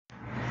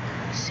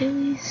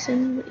Silly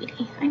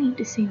lady. I need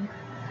to see.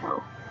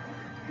 Oh,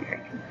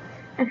 here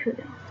I should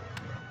go.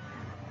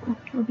 Oh,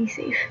 I'll be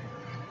safe.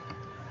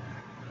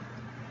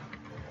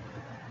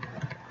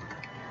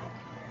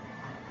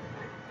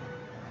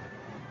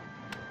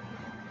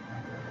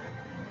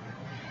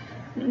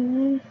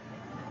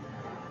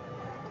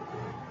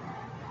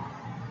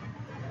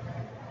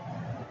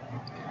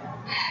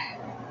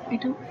 I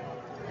don't.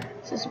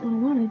 This isn't what I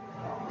wanted.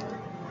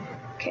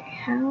 Okay,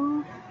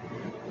 how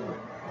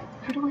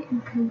do I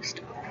improve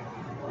stuff?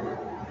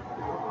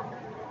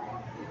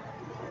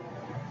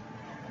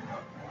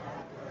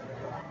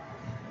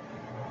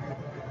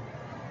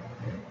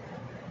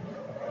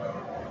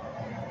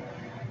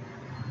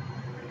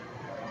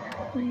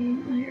 My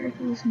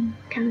herbalism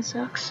kind of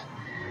sucks.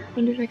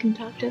 Wonder if I can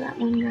talk to that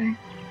one guy.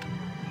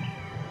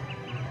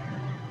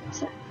 What's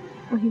that?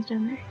 Oh, he's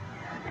down there.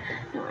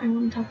 No, I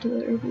want to talk to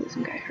the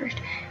herbalism guy first,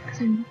 because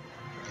I'm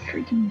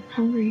freaking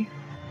hungry.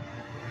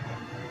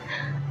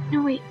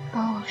 No, wait.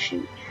 Oh,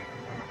 shoot.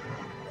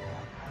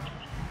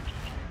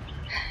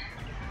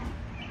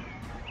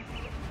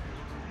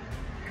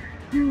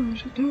 No, I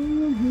should go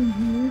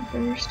here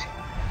first.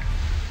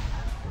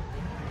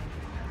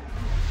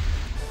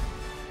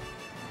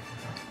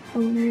 Oh,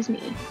 and there's me.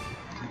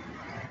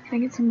 Can I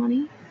get some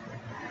money?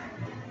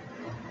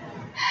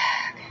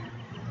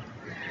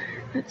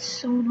 That's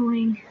so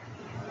annoying.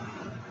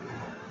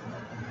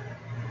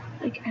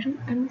 Like, I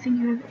don't think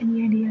you have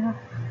any idea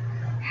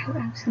how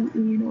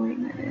absolutely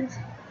annoying that is.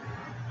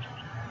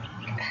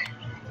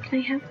 Can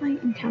I have my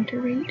encounter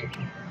rate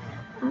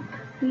up,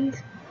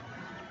 please?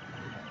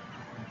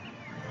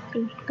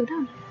 Go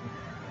down.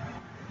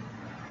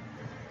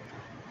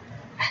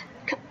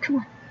 Come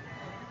on.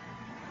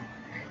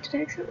 Did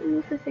I accidentally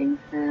move the thing?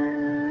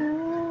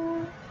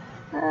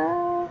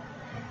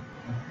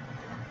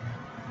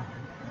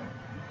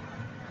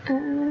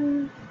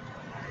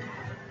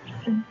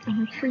 I'm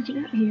like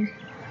freaking out here.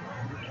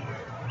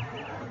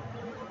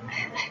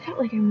 I felt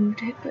like I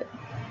moved it, but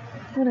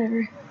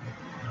whatever.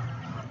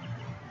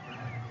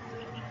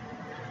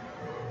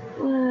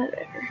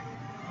 Whatever.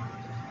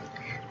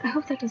 I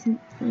hope that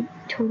doesn't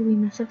like totally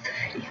mess up the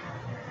video.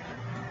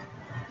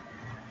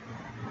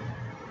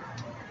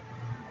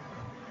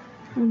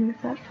 I wonder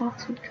if that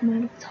fox would come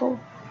out of its hole.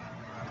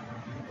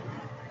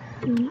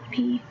 You want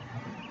P?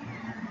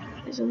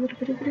 There's a little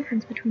bit of a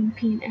difference between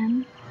P and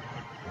M.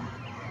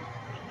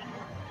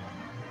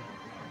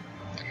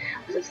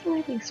 Was this the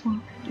lightning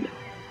swamp? No.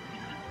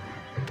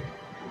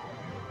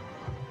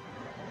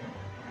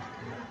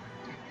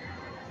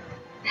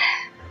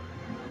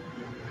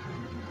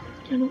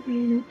 I don't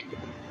really know what to do.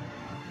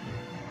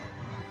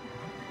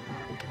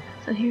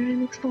 So here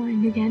I'm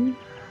exploring again.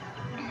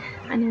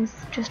 And it's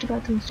just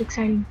about the most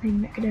exciting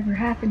thing that could ever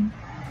happen.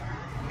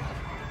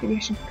 Maybe I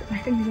should put my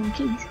fingers on the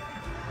keys.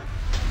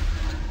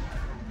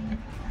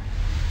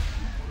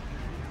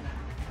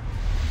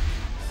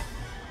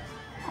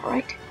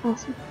 Alright,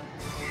 awesome.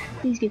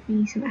 Please give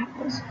me some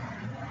apples.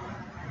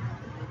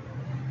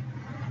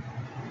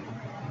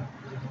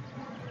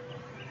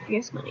 I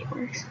guess money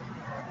works.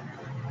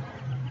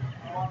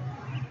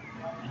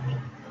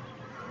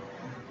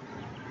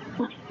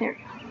 Oh, there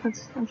we go.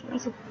 Let's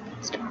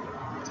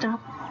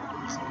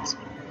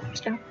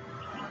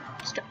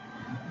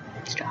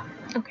stop.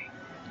 Okay.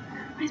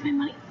 Where's my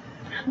money?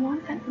 I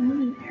want that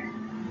money there.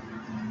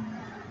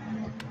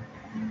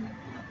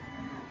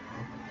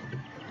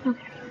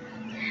 Okay.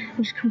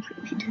 I'm just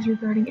completely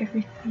disregarding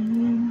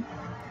everything.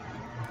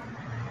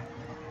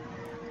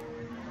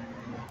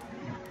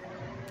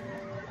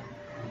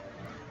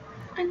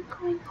 I'm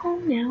going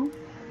home now.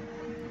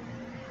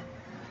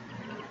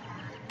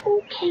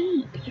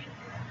 Okay.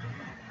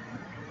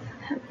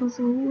 That was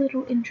a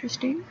little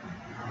interesting.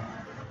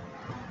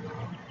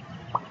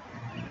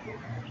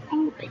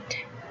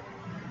 Alright.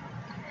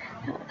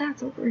 Now that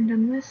that's over and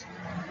done with,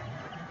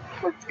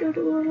 let's go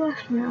to our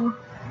left now.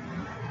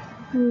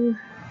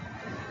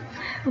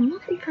 I'm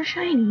looking for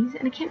shinies,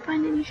 and I can't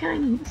find any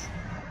shinies.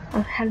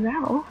 Oh,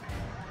 hello.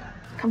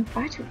 Come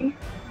fight me.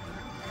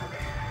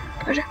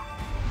 Aja.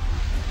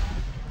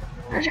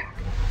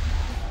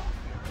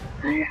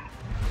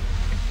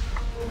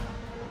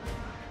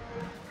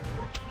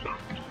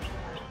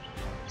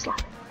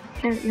 Slap.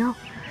 There we go.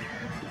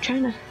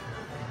 China.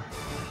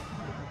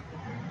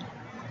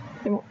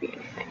 There won't be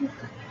anything.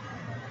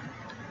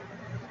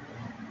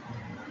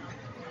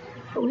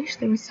 I wish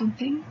there was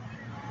something.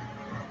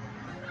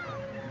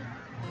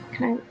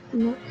 Can I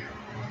look?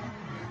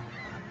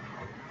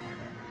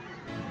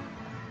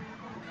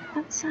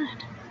 That's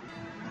sad.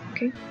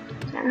 Okay,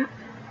 is that up?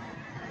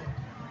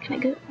 Can I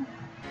go?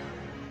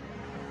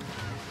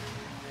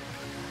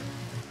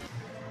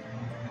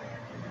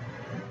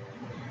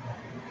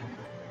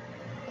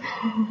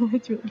 Oh,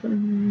 it's really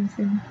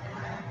amazing.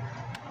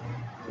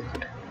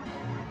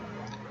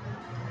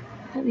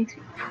 That makes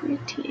me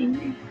pretty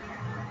angry.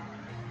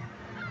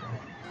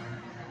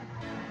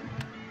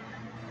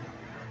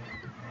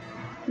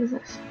 What is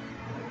this?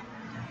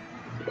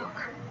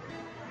 Look.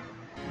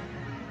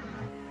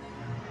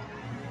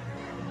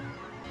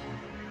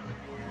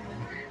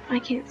 I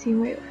can't see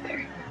way over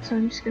there, so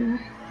I'm just gonna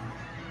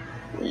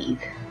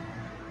leave.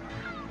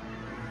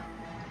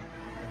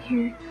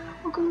 Here,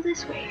 I'll go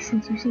this way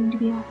since you seem to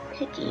be all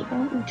picky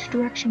about which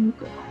direction you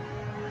go.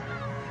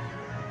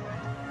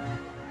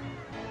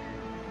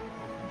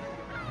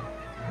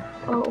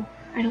 Oh,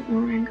 I don't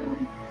know where I'm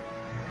going.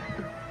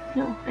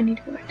 No, I need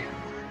to go back down.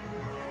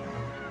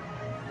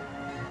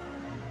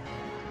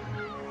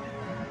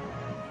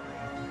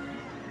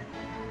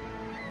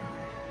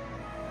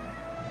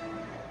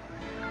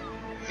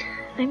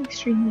 I'm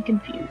extremely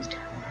confused.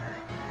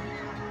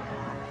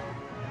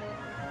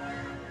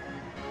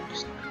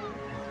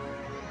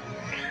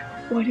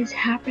 What is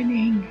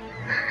happening?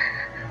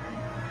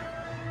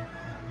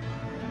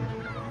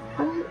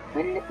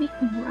 Why did it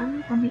make me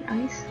run on the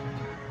ice?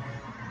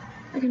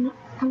 Like, I'm not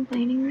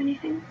complaining or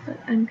anything, but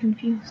I'm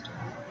confused.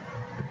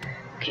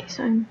 Okay,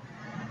 so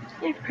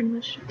I've pretty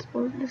much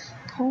explored this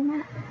whole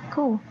map.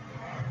 Cool.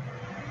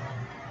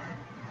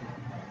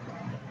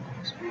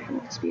 Sorry, I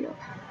won't speed up.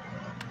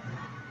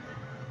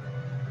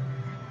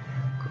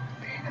 Cool.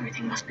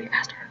 Everything must be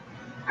faster.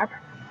 Harper.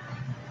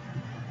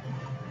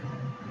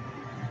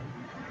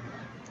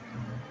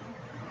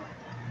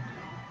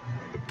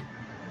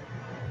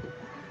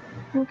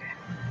 Okay.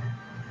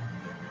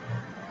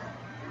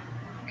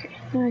 Okay,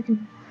 now I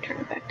can turn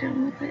it back down a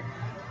little bit.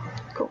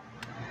 Cool.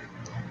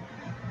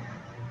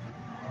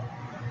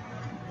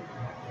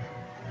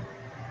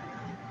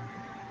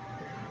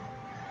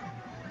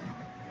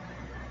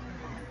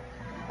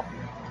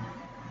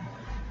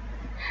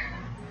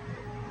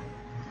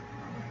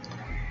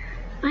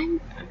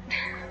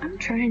 I'm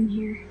trying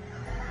here.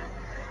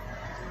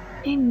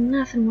 Ain't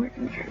nothing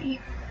working for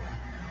me.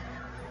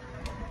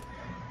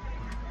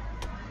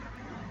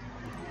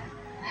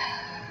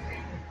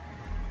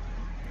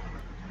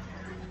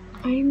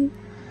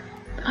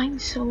 I'm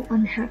so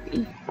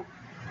unhappy.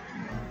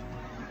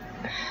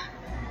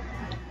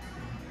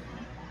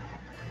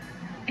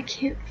 I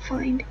can't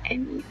find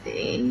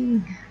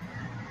anything.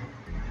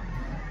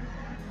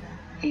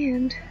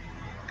 And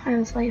I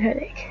have a slight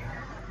headache.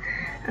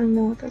 I don't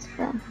know what that's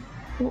from.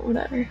 But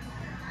whatever.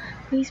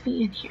 Please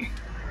be in here.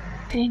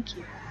 Thank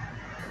you.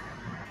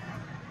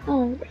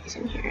 Oh, everybody's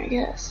in here, I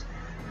guess.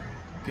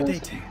 Good day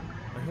to you.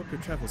 I hope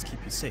your travels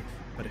keep you safe,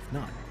 but if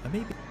not, I may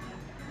be...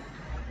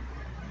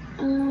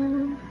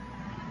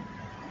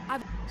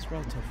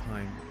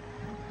 Svartalfheim.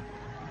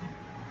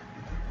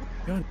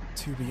 Gone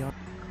to beyond...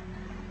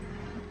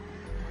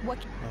 What?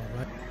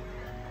 Alright.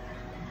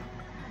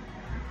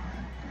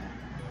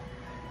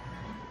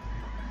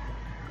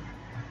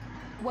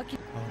 What?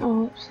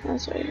 Oh, oops,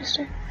 that's what I just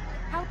did.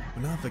 How?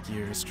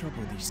 Navagir is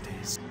trouble these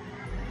days.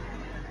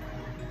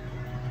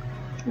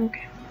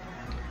 Okay.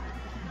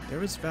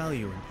 There is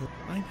value in...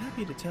 I'm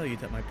happy to tell you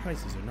that my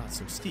prices are not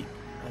so steep,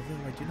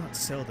 although I do not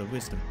sell the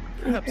wisdom.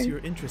 Perhaps you're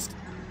interested.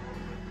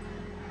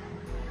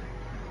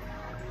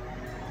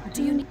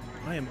 Do you need?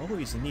 I am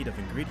always in need of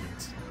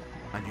ingredients.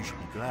 And you should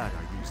be glad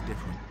I use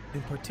different.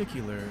 In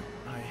particular,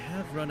 I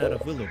have run out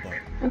of willow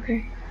bark.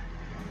 Okay.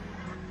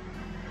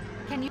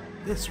 Can you?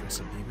 This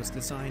recipe was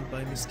designed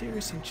by a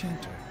mysterious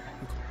enchanter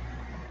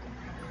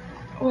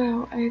who...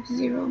 Wow, I have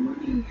 0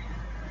 money.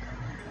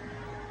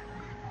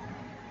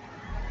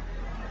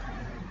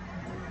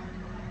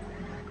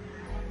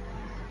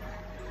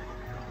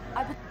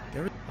 I would.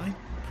 There is...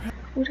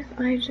 What if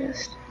I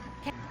just...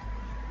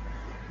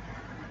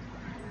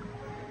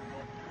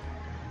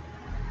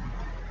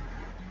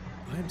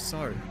 I'm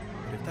sorry,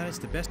 but if that is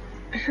the best...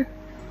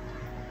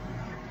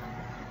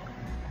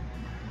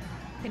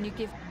 Can you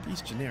give?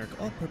 These generic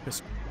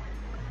all-purpose...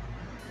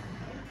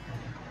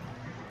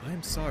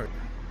 I'm sorry.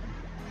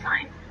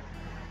 Fine.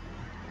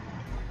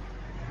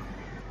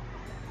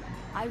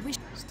 I wish.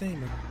 Stay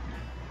in...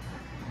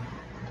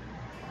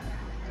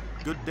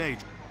 Good day.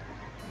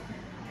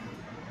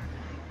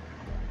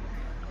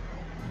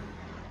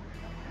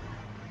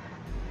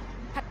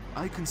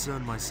 I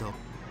concern myself.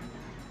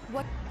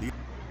 What?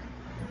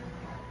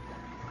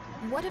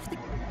 What if the?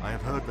 I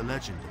have heard the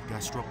legend of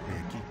Gastrop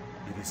near Keep.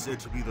 It is said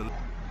to be the...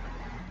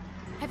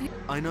 Have you?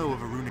 I know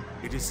of a runic.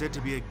 It is said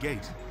to be a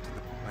gate to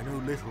the... I know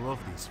little of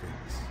these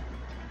things.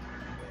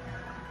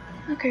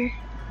 Okay.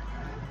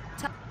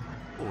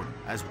 Or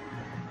as...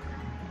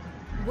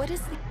 What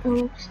is the?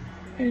 Oops.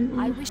 I didn't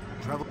I know. wish.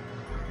 Travel...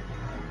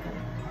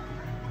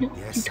 No,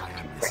 Yes, you I talk am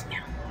right listening.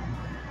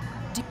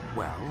 now.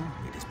 Well,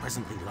 it is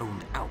presently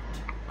loaned out,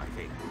 I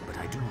think. But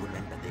I do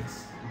remember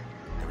this.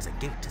 There is a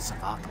gate to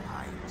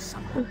Svartalfheim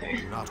somewhere. Okay.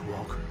 Do not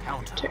walk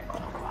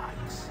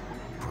counterclockwise.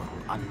 For it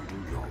will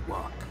undo your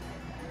work.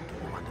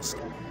 Do you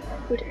understand?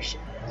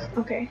 Leadership.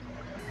 Okay.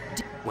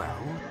 Well,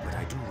 but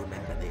I do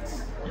remember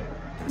this.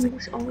 It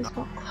was always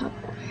about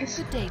clockwise.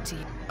 Good day to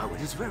you. Oh,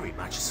 it is very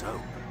much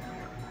so.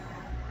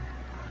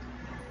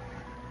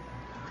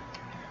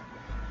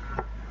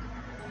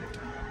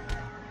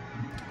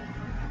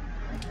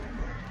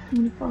 I'm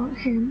gonna follow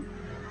him.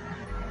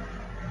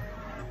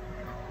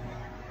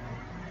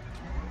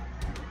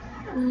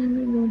 I'm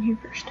gonna go in here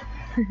first.